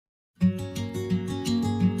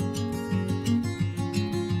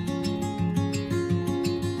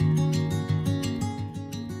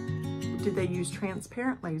they use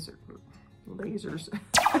transparent lasers?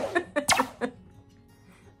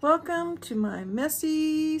 Welcome to my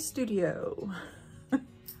messy studio.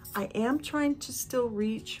 I am trying to still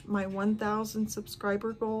reach my 1,000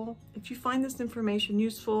 subscriber goal. If you find this information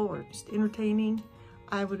useful or just entertaining,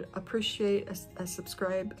 I would appreciate a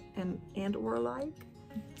subscribe and or a like.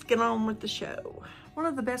 Let's get on with the show. One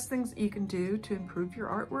of the best things that you can do to improve your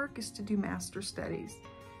artwork is to do master studies.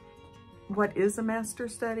 What is a master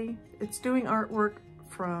study? It's doing artwork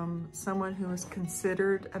from someone who is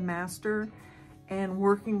considered a master and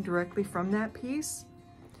working directly from that piece.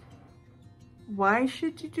 Why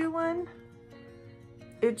should you do one?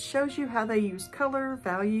 It shows you how they use color,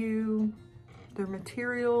 value, their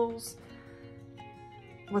materials,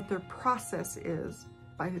 what their process is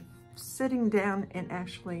by sitting down and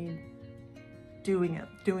actually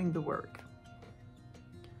doing the work.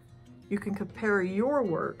 You can compare your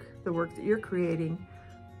work, the work that you're creating,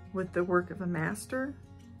 with the work of a master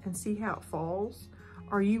and see how it falls.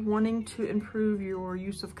 Are you wanting to improve your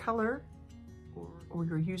use of color or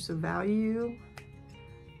your use of value?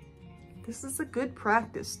 This is a good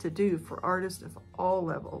practice to do for artists of all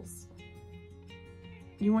levels.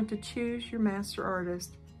 You want to choose your master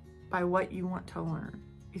artist by what you want to learn.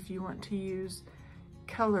 If you want to use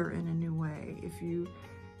color in a new way,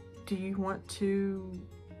 do you want to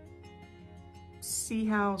see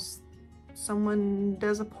how someone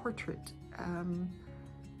does a portrait,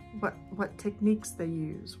 what techniques they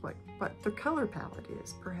use, what their color palette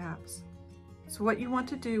is, perhaps. So what you want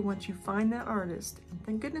to do once you find that artist, and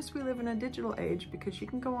thank goodness we live in a digital age because you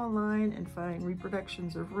can go online and find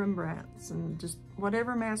reproductions of Rembrandts and just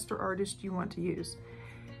whatever master artist you want to use.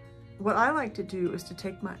 What I like to do is to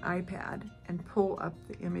take my iPad and pull up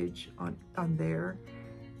the image on there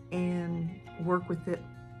and work with it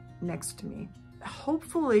next to me.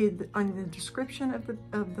 Hopefully on the description of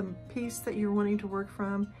the piece that you're wanting to work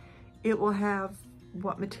from, it will have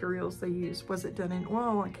what materials they use. Was it done in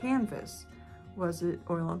oil on canvas? Was it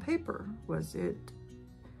oil on paper? Was it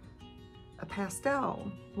a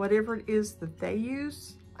pastel? Whatever it is that they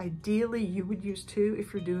use, ideally you would use too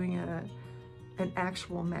if you're doing an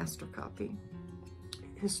actual master copy.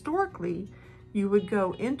 Historically, you would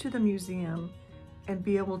go into the museum and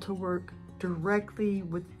be able to work directly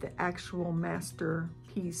with the actual master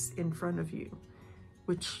piece in front of you,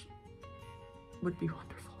 which would be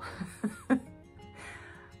wonderful.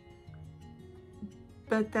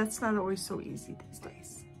 But that's not always so easy these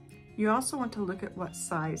days. You also want to look at what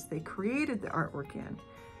size they created the artwork in.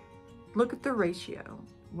 Look at the ratio.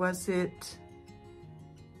 Was it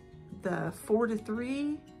the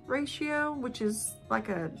 4:3 ratio, which is like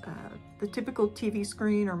the typical TV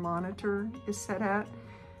screen or monitor is set at?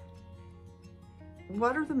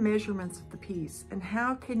 What are the measurements of the piece, and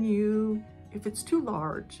how can you, if it's too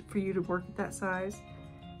large for you to work at that size,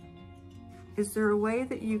 is there a way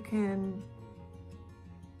that you can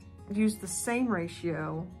use the same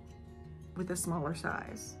ratio with a smaller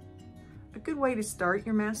size? A good way to start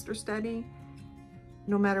your master study,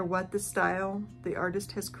 no matter what the style the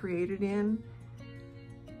artist has created in,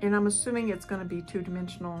 and I'm assuming it's going to be a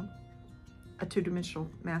two-dimensional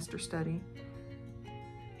master study,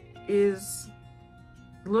 is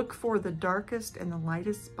look for the darkest and the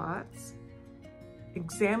lightest spots.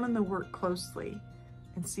 Examine the work closely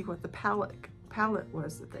and see what the palette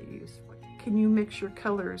was that they used. Can you mix your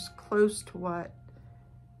colors close to what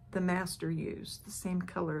the master used? The same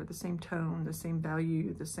color, the same tone, the same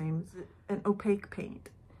value, the same, an opaque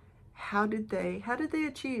paint. How did they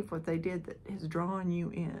achieve what they did that has drawn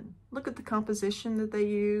you in? Look at the composition that they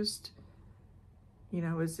used. You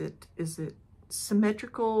know, is it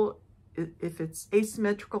symmetrical? If it's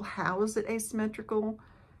asymmetrical, how is it asymmetrical?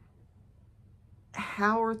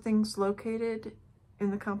 How are things located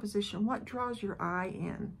in the composition? What draws your eye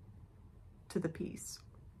in to the piece?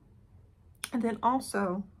 And then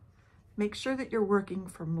also make sure that you're working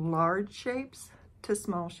from large shapes to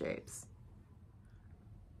small shapes.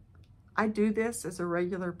 I do this as a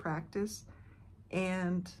regular practice,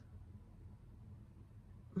 and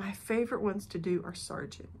my favorite ones to do are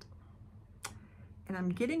Sargent. And I'm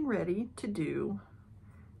getting ready to do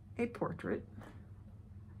a portrait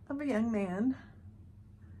of a young man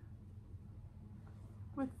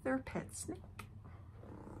with their pet snake.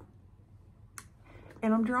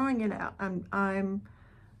 And I'm drawing it out. I'm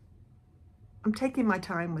taking my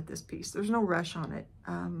time with this piece. There's no rush on it.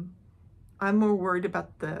 I'm more worried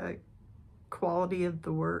about the quality of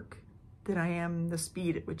the work than I am the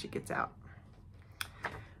speed at which it gets out.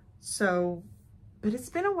 So, but it's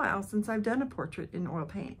been a while since I've done a portrait in oil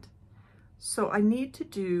paint. So I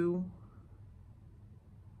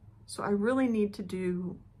really need to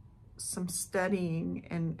do some studying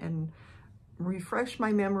and refresh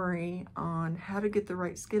my memory on how to get the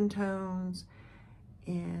right skin tones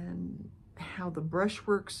and how the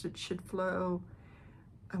brushwork should flow.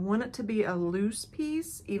 I want it to be a loose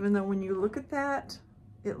piece, even though when you look at that,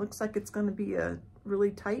 it looks like it's going to be a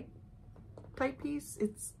really tight piece.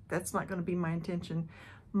 That's not going to be my intention.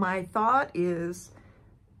 My thought is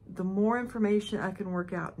the more information I can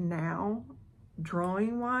work out now,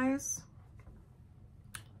 drawing wise,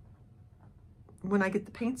 when I get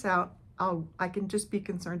the paints out, I can just be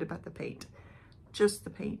concerned about the paint, just the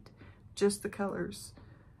paint, just the colors,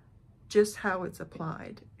 just how it's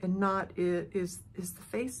applied, and not is the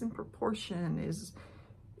face in proportion,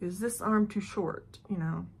 is this arm too short, you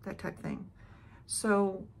know, that type of thing.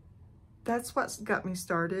 So that's what's got me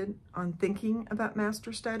started on thinking about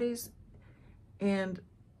master studies, and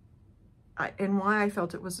why I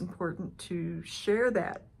felt it was important to share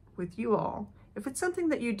that with you all. If it's something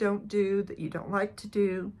that you don't do, that you don't like to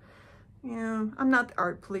do, you know, I'm not the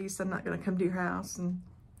art police. I'm not going to come to your house.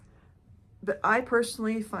 But I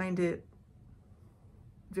personally find it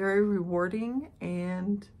very rewarding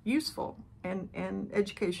and useful and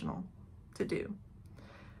educational to do.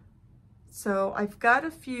 So I've got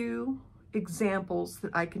a few examples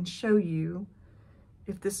that I can show you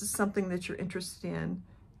if this is something that you're interested in.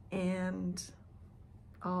 And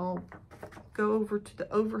I'll go over to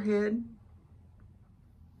the overhead.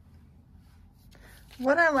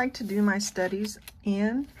 What I like to do my studies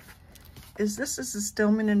in is this is the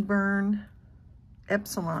Stillman & Burn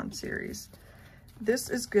Epsilon series. This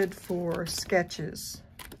is good for sketches.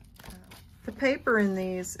 The paper in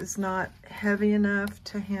these is not heavy enough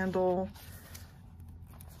to handle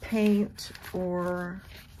paint or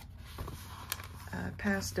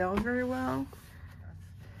pastel very well.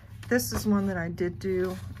 This is one that I did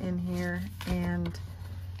do in here, and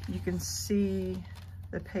you can see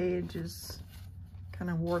the page is kind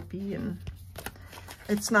of warpy and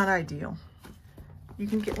it's not ideal. You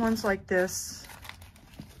can get ones like this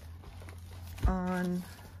on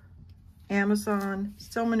Amazon.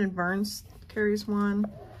 Stillman & Burns carries one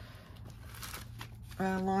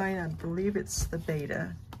line. I believe it's the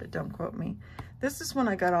Beta, but don't quote me. This is one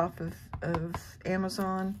I got off of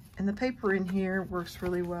Amazon, and the paper in here works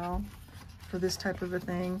really well for this type of a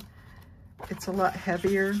thing. It's a lot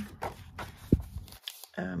heavier.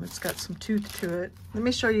 It's got some tooth to it. Let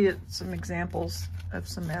me show you some examples of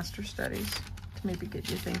some master studies to maybe get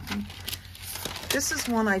you thinking. This is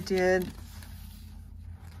one I did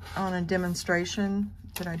on a demonstration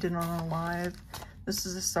that I did on a live. This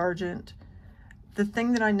is a Sargent. The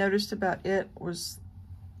thing that I noticed about it was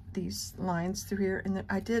these lines through here, and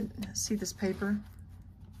I did see this paper.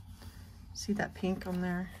 See that pink on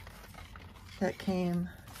there? That came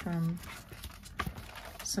from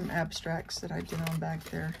some abstracts that I did on back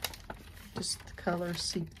there. Just the color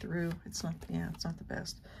seeped through. It's not, yeah, it's not the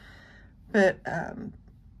best. But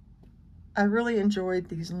I really enjoyed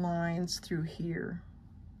these lines through here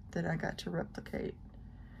that I got to replicate.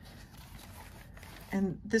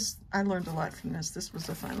 And this, I learned a lot from this. This was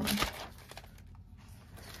a fun one.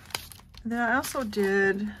 And then I also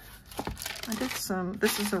did some,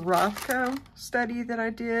 this is a Rothko study that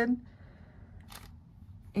I did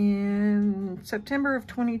in September of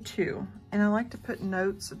 22. And I like to put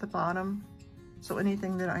notes at the bottom, so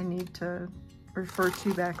anything that I need to refer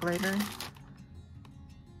to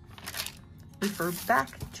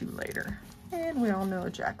later. And we all know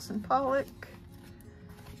Jackson Pollock.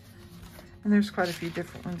 And there's quite a few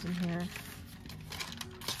different ones in here.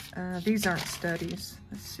 These aren't studies.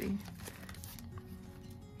 Let's see.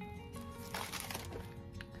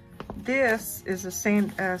 This is a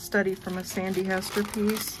study from a Sandi Hester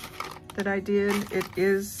piece that I did. It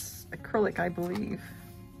is acrylic, I believe.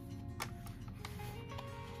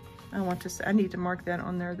 I want to say, I need to mark that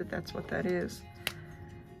on there that that's what that is.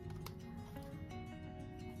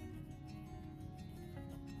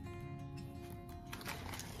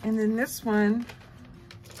 And then this one,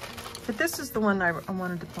 but this is the one I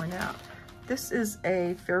wanted to point out. This is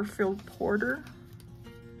a Fairfield Porter.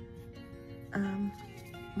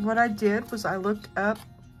 What I did was I looked up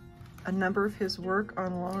a number of his work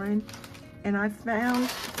online, and I found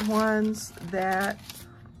one that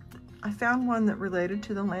related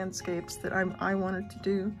to the landscapes that I wanted to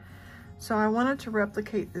do. So I wanted to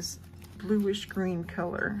replicate this bluish green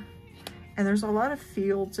color. And there's a lot of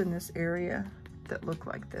fields in this area that look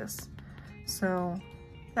like this. So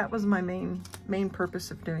that was my main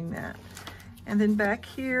purpose of doing that. And then back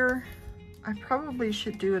here, I probably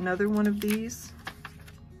should do another one of these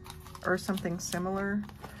or something similar.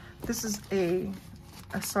 This is a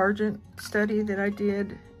Sargent study that I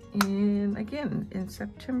did again in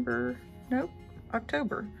September, nope,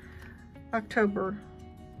 October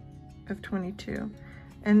of 22.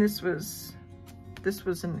 And this was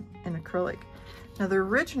in acrylic. Now the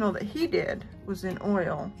original that he did was in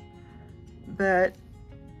oil, but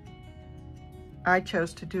I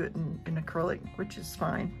chose to do it in acrylic, which is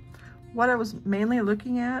fine. What I was mainly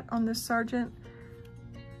looking at on this Sargent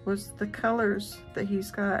was the colors that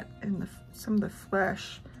he's got in some of the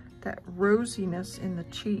flesh, that rosiness in the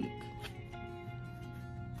cheek,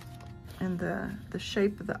 and the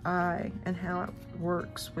shape of the eye and how it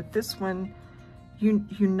works. With this one, you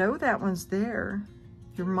know that one's there.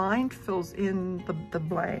 Your mind fills in the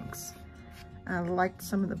blanks. I liked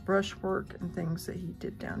some of the brushwork and things that he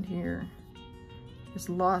did down here. His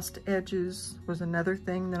lost edges was another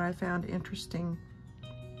thing that I found interesting.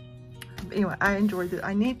 Anyway, I enjoyed it.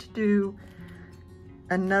 I need to do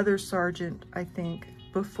another Sargent, I think,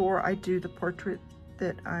 before I do the portrait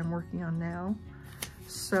that I'm working on now.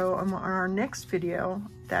 So on our next video,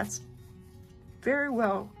 that's very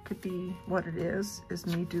well could be what it is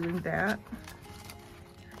me doing that.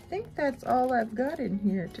 I think that's all I've got in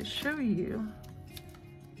here to show you.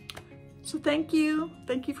 So thank you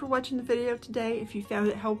for watching the video today. If you found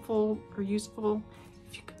it helpful or useful,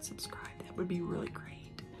 if you could subscribe, that would be really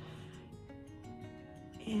great.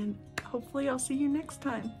 And hopefully I'll see you next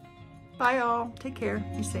time. Bye all, take care,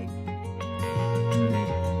 be safe.